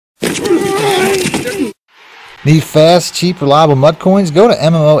Need fast, cheap, reliable mud coins? Go to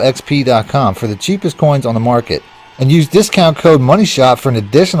MMOXP.com for the cheapest coins on the market. And use discount code MONEYSHOT for an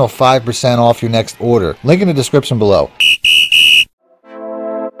additional 5% off your next order. Link in the description below.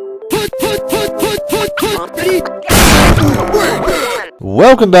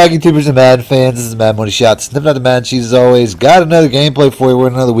 Welcome back, YouTubers and Madden fans. This is Madden Money Shot, sniffing out the Madden cheese as always. Got another gameplay for you. We're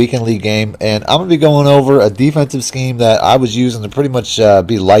in another weekend league game, and I'm going to be going over a defensive scheme that I was using to pretty much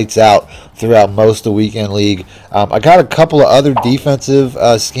be lights out throughout most of the weekend league. I got a couple of other defensive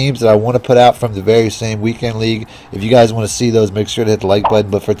schemes that I want to put out from the very same weekend league. If you guys want to see those, make sure to hit the like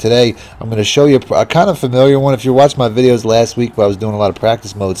button. But for today, I'm going to show you a kind of familiar one. If you watched my videos last week where I was doing a lot of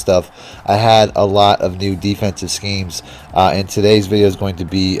practice mode stuff, I had a lot of new defensive schemes. And today's video is going to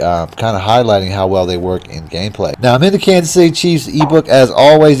be kind of highlighting how well they work in gameplay. Now, I'm in the Kansas City Chiefs ebook as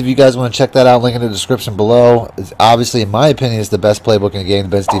always. If you guys want to check that out, link in the description below. It's obviously, in my opinion, it's the best playbook in the game,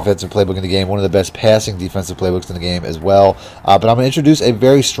 the best defensive playbook in the game, one of the best passing defensive playbooks in the game as well. But I'm going to introduce a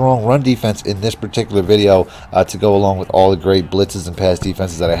very strong run defense in this particular video to go along with all the great blitzes and pass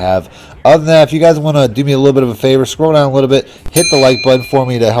defenses that I have. Other than that, if you guys want to do me a little bit of a favor, scroll down a little bit, hit the like button for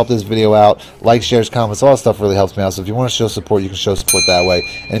me to help this video out. Like, shares, comments, all that stuff really helps me out. So if you want to show support, you can show support that way.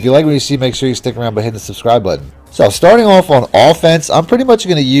 And if you like what you see, make sure you stick around by hitting the subscribe button. So starting off on offense, I'm pretty much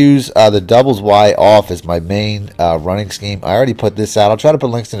going to use the doubles Y off as my main running scheme. I already put this out. I'll try to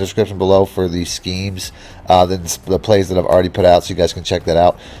put links in the description below for these schemes, the plays that I've already put out, so you guys can check that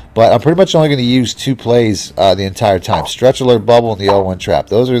out. But I'm pretty much only going to use two plays the entire time. Stretch alert bubble and the 0-1 trap.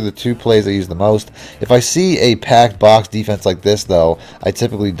 Those are the two plays I use the most. If I see a packed box defense like this, though, I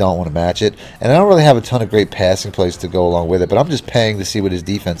typically don't want to match it. And I don't really have a ton of great passing plays to go along with it, but I'm just paying to see what his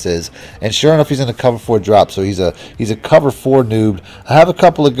defense is. And sure enough, he's in a cover 4 drop, so he's a cover 4 noob. I have a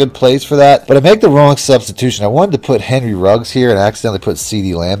couple of good plays for that, but I make the wrong substitution. I wanted to put Henry Ruggs here and accidentally put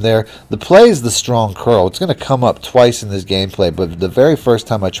CD Lamb there. The play is the strong curl. It's going to come up twice in this gameplay, but the very first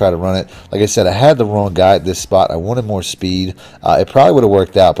time I try to run it, like I said, I had the wrong guy at this spot. I wanted more speed. It probably would have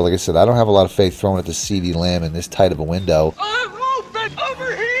worked out, but like I said, I don't have a lot of faith throwing it to CD Lamb in this tight of a window. I'm open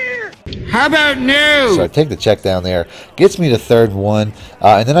over here! How about no? So I take the check down there, gets me to 3rd and 1,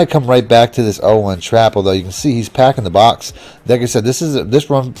 and then I come right back to this 0-1 trap, although you can see he's packing the box. Like I said, this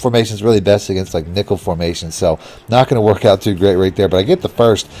run formation is really best against like nickel formation, so not going to work out too great right there, but I get the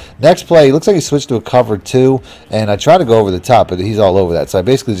first. Next play, looks like he switched to a cover 2, and I try to go over the top, but he's all over that, so I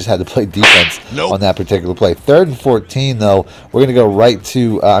basically just had to play defense on that particular play. 3rd and 14, though, we're going to go right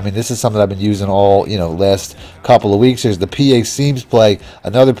to, I mean, this is something I've been using all, last couple of weeks. There's the PA seams play,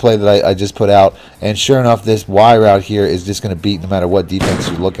 another play that I just put out, and sure enough, this Y route here is just going to beat no matter what defense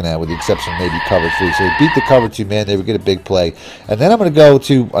you're looking at, with the exception of maybe cover 3. So we beat the cover 2 man there, we get a big play. And then I'm going to go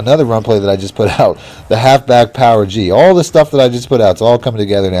to another run play that I just put out, the halfback power G. All the stuff that I just put out, it's all coming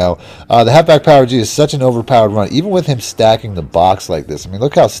together now. The halfback power G is such an overpowered run, even with him stacking the box like this. I mean,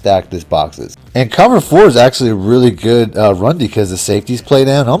 look how stacked this box is. And cover 4 is actually a really good run because the safeties play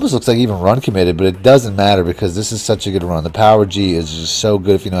down. It almost looks like even run committed, but it doesn't matter because this is such a good run. The power G is just so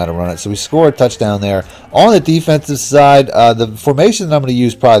good if you know how to run it. So we score a touchdown there. On the defensive side, the formation that I'm going to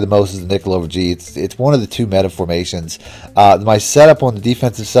use probably the most is the nickel over G. It's one of the two meta formations. My setup on the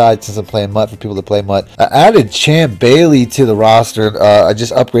defensive side, since I'm playing MUT for people that play MUT, I added Champ Bailey to the roster. I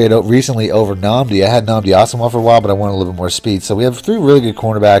just upgraded recently over Namdi. I had Namdi Asamoah for a while, but I wanted a little bit more speed. So we have 3 really good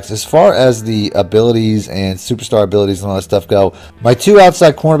cornerbacks. As far as the abilities and superstar abilities and all that stuff go, my 2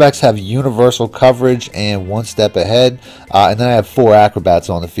 outside cornerbacks have universal coverage and 1 step ahead. And then I have 4 acrobats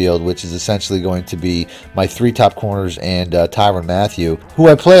on the field, which is essentially going to be my 3 top corners and Tyrann Mathieu, who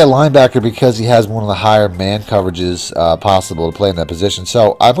I play a linebacker because he has one of the higher man coverages possible to play in that position.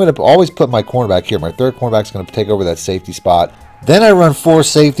 So I'm going to always put my cornerback here. My 3rd cornerback is going to take over that safety spot. Then I run 4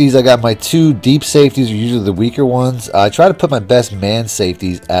 safeties. I got my 2 deep safeties, are usually the weaker ones. I try to put my best man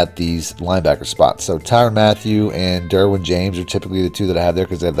safeties at these linebacker spots. So Tyrann Mathieu and Derwin James are typically the 2 that I have there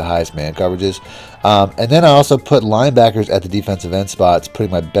because they have the highest man coverages. And then I also put linebackers at the defensive end spots,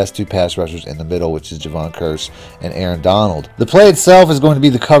 putting my best 2 pass rushers in the middle, which is Javon Curse and Aaron Donald. The play itself is going to be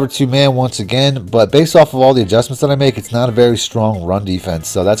the cover 2 man once again, but based off of all the adjustments that I make, it's not a very strong run defense,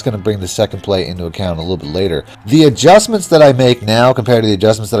 so that's going to bring the second play into account a little bit later. The adjustments that I make now compared to the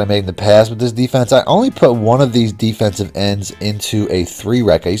adjustments that I made in the past with this defense, I only put one of these defensive ends into a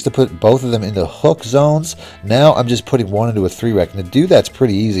 3-rec. I used to put both of them into hook zones. Now I'm just putting one into a 3-rec, and to do that's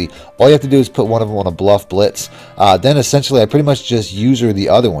pretty easy. All you have to do is put one of them on a bluff blitz. Then essentially I pretty much just user the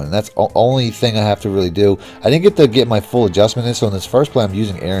other one. That's the only thing I have to really do. I didn't get to get my full adjustment in, so in this first play I'm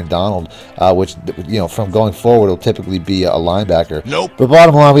using Aaron Donald, which, from going forward will typically be a linebacker. Nope. But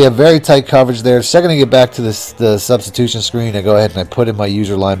bottom line, we have very tight coverage there. Second I get back to the substitution screen, I go ahead and I put in my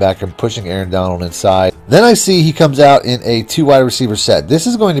user linebacker. I'm pushing Aaron Donald inside. Then I see he comes out in a 2 wide receiver set. This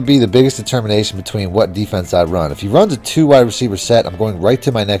is going to be the biggest determination between what defense I run. If he runs a 2 wide receiver set, I'm going right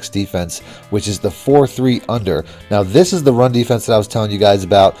to my next defense, which is the 4-3 under. Now, this is the run defense that I was telling you guys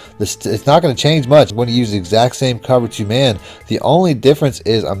about. It's not going to change much. I'm going to use the exact same cover 2 man. The only difference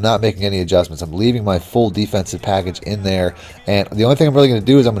is I'm not making any adjustments. I'm leaving my full defensive package in there, and the only thing I'm really going to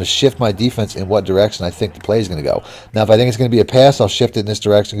do is I'm going to shift my defense in what direction I think the play is going to go. Now, if I think it's going to be a pass, I'll shift it in this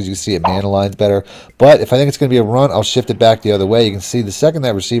direction because you can see it man aligns better. But if I think it's going to be a run, I'll shift it back the other way. You can see the second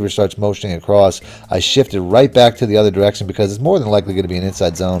that receiver starts motioning across, I shift it right back to the other direction because it's more than likely going to be an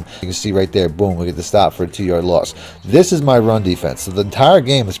inside zone. You can see right there, boom, we get the stop for a 2-yard loss. This is my run defense. So the entire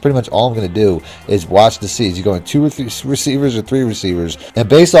game is pretty much all I'm going to do is watch to see. Is he going 2 or 3 receivers or 3 receivers? And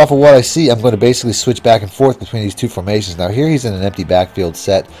based off of what I see, I'm going to basically switch back and forth between these 2 formations. Now here he's in an empty backfield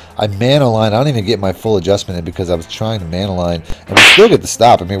set. I man align. I don't even get my full adjustment in because I was trying to man align, and we still get the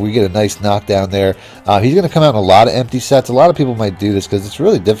stop. I mean, we get a nice knockdown there. He's going to come out in a lot of empty sets. A lot of people might do this because it's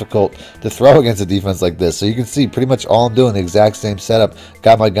really difficult to throw against a defense like this. So you can see pretty much all I'm doing, the exact same setup.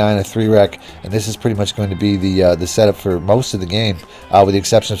 Got my guy in a 3-rec, and this is pretty much going to be the setup for most of the game, with the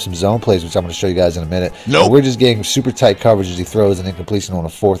exception of some zone plays, which I'm going to show you guys in a minute. Nope. We're just getting super tight coverage as he throws an incompletion on a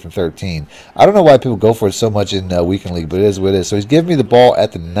 4th and 13. I don't know why people go for it so much in Weekend League, but it is what it is. So he's giving me the ball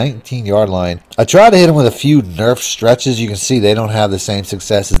at the 19-yard line. I tried to hit him with a few nerf stretches. You can see they don't have the same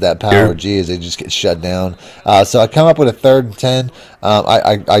success as that power G, as they just get shut down. So I come up with a 3rd and 10.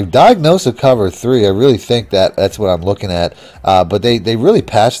 I diagnosed a cover 3. I really think that's what I'm looking at. But they really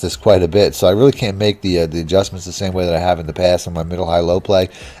patched this quite a bit, so I really can't make the adjustments the same way that I have in the past on my middle, high, low play.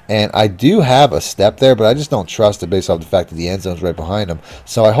 And I do have a step there, but I just don't trust it based off the fact that the end zone's right behind him.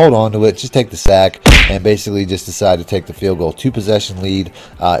 So I hold on to it, just take the sack, and basically just decide to take the field goal. 2-possession lead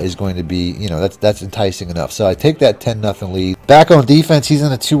is going to be, you know, that's enticing enough. So I take that 10-0 lead. Back on defense, he's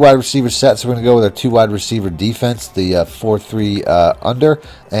in a 2 wide receiver set, so we're going to go with our 2 wide receiver defense, the 4-3 under.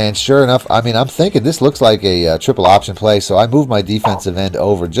 And sure enough, I mean, I'm thinking this looks like a triple option play, so I move my defensive end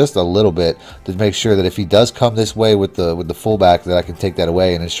over just a little bit to make sure that if he does come this way with the fullback, that I can take that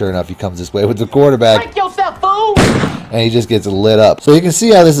away. And then sure enough, he comes this way with the quarterback. Break yourself, fool! And he just gets lit up. So you can see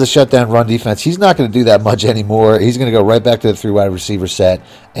how this is a shutdown run defense. He's not going to do that much anymore. He's going to go right back to the 3 wide receiver set.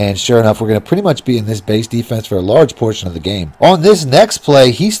 And sure enough, we're going to pretty much be in this base defense for a large portion of the game. On this next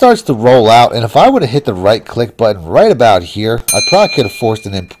play, he starts to roll out. And if I would have hit the right click button right about here, I probably could have forced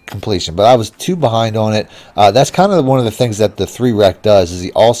an incompletion. But I was too behind on it. That's kind of one of the things that the 3-rec does, is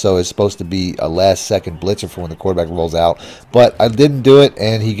he also is supposed to be a last-second blitzer for when the quarterback rolls out. But I didn't do it,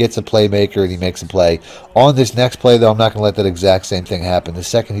 and he gets a playmaker, and he makes a play. On this next play, though, I'm not going to let that exact same thing happen. The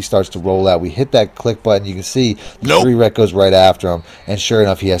second he starts to roll out, we hit that click button. You can see the 3-rec goes right after him, and sure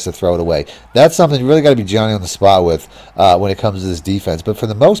enough, he has to throw it away. That's something you really got to be Johnny on the spot with when it comes to this defense. But for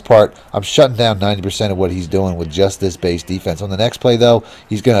the most part, I'm shutting down 90% of what he's doing with just this base defense. On the next play, though,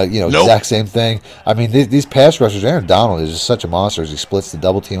 he's going to, exact same thing. I mean, these pass rushers, Aaron Donald is just such a monster as he splits the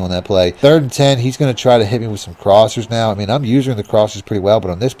double team on that play. 3rd and 10, he's going to try to hit me with some crossers now. I mean, I'm using the crossers pretty well,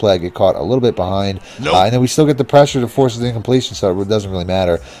 but on this play, I get caught a little bit behind. And then we still get the pressure to force the incompletion, so it doesn't really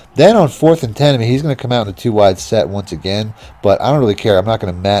matter. Then on 4th and 10, I mean, he's going to come out in a 2 wide set once again, but I don't really care. I'm not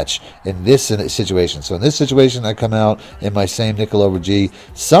going to match in this situation. So in this situation, I come out in my same nickel over G.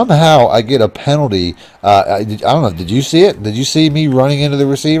 Somehow, I get a penalty. I don't know. Did you see it? Did you see me running into the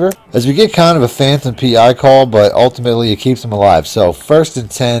receiver? As we get kind of a phantom PI call, but ultimately it keeps him alive. So 1st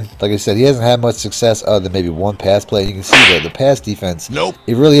and 10, like I said, he hasn't had much success other than maybe one pass play. You can see the pass defense.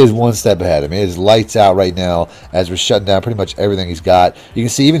 It really is one step ahead. I mean, it is lights out right now as we're shutting down pretty much everything he's got. You can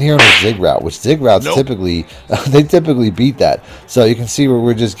see even here on the zig route, which zig routes typically, they typically beat that. So you can see where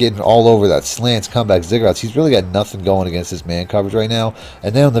we're just getting all over that slants, comeback, zig routes. He's really got nothing going against this man coverage right now.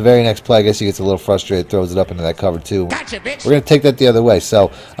 And then on the very next play, I guess he gets a little frustrated, throws it up into that cover too. Gotcha, bitch. We're going to take that the other way.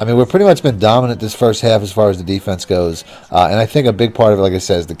 So, I mean, we've pretty much been dominant this first half as far as the defense goes. And I think a big part of it, like I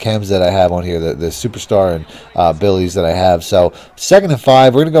said, is the chems that I have on here, the superstar and abilities that I have. So 2nd and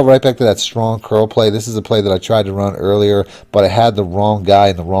 5, we're going to go right back to that strong curl play. This is a play that I tried to run earlier, but I had the wrong guy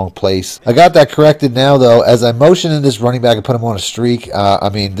in the wrong place. I got that corrected now, though. As I motion in this running back and put him on a streak, I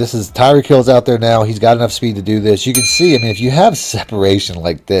mean, this is Tyreek Hill's out there now. He's got enough speed to do this. You can see, I mean, if you have separation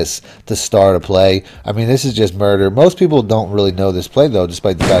like this to start a play, I mean, this is just murder. Most people don't really know this play, though,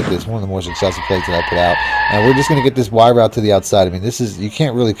 despite the fact that it's one of the more successful plays that I put out. And we're just going to get this Y route to the outside. I mean, this is, you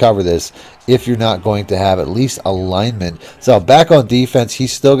can't really cover this if you're not going to have at least alignment. So back on defense,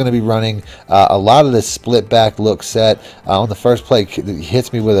 he's still going to be running a lot of this split back look set. On the first play, he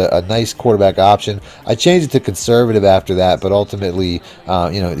hits me with a nice quarterback option. I changed it to conservative after that, but ultimately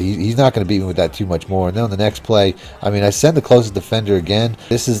You know, he's not going to beat me with that too much more. And then on the next play, I mean, I send the closest defender again.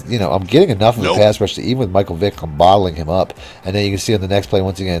 This is, you know, I'm getting enough of the pass rush to, even with Michael Vick, I'm bottling him up. And then you can see on the next play,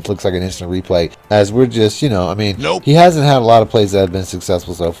 once again, it looks like an instant replay as we're just, you know, I mean, he hasn't had a lot of plays that have been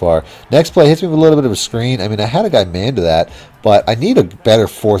successful so far. Next play hits me with a little bit of a screen. I mean, I had a guy man to that, but I need a better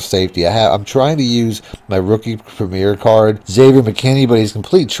fourth safety. I'm trying to use my rookie premier card, Xavier McKinney, but he's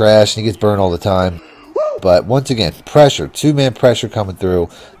complete trash and he gets burned all the time. But once again, pressure, two-man pressure coming through.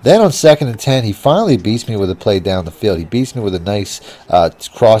 Then on 2nd and 10, he finally beats me with a play down the field. He beats me with a nice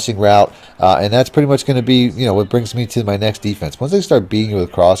crossing route, and that's pretty much going to be, you know, what brings me to my next defense. Once they start beating you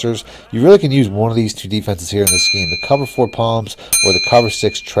with crossers, you really can use one of these two defenses here in this scheme, the cover 4 palms or the cover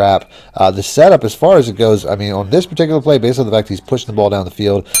 6 trap. The setup, as far as it goes, I mean, on this particular play, based on the fact he's pushing the ball down the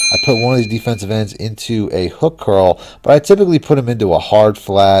field, I put one of these defensive ends into a hook curl, but I typically put him into a hard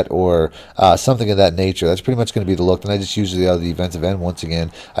flat or something of that nature. That's pretty much going to be the look. And I just use the other defensive end once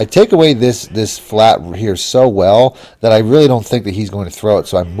again. I take away this flat here so well that I really don't think that he's going to throw it,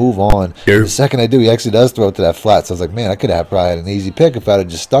 so I move on. The second I do, he actually does throw it to that flat. So I was like, man, I could have probably had an easy pick if I had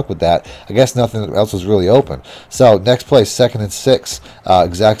just stuck with that. I guess nothing else was really open. So next play, 2nd and 6,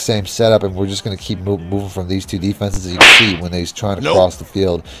 exact same setup, and we're just going to keep moving from these two defenses. As you can see, when he's trying to cross the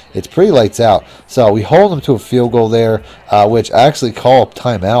field, it's pretty lights out. So we hold him to a field goal there, which I actually call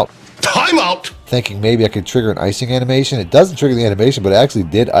timeout. Timeout! Thinking maybe I could trigger an icing animation. It doesn't trigger the animation, but it actually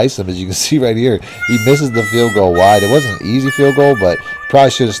did ice him. As you can see right here, he misses the field goal wide. It wasn't an easy field goal, but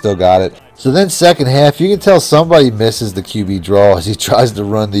probably should have still got it. So then second half, you can tell somebody misses the QB draw as he tries to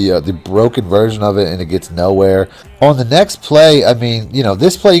run the broken version of it, and it gets nowhere. On the next play, I mean, you know,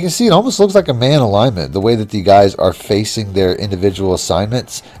 this play, you can see it almost looks like a man alignment, the way that the guys are facing their individual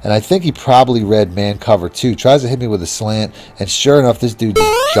assignments. And I think he probably read man cover 2, tries to hit me with a slant, and sure enough, this dude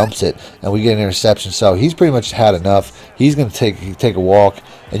just jumps it, and we get an interception. So he's pretty much had enough. He's going to take a walk.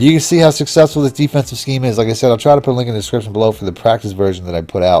 And you can see how successful this defensive scheme is. Like I said, I'll try to put a link in the description below for the practice version that I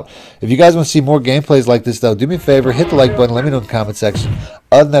put out. If you guys want to see more gameplays like this, though, do me a favor, hit the like button, let me know in the comment section.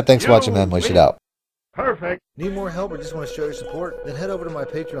 Other than that, thanks for watching, man. Wish it out. Perfect. Need more help or just want to show your support? Then head over to my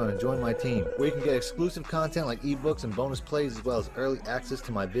Patreon and join my team, where you can get exclusive content like ebooks and bonus plays, as well as early access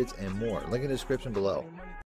to my vids and more. Link in the description below.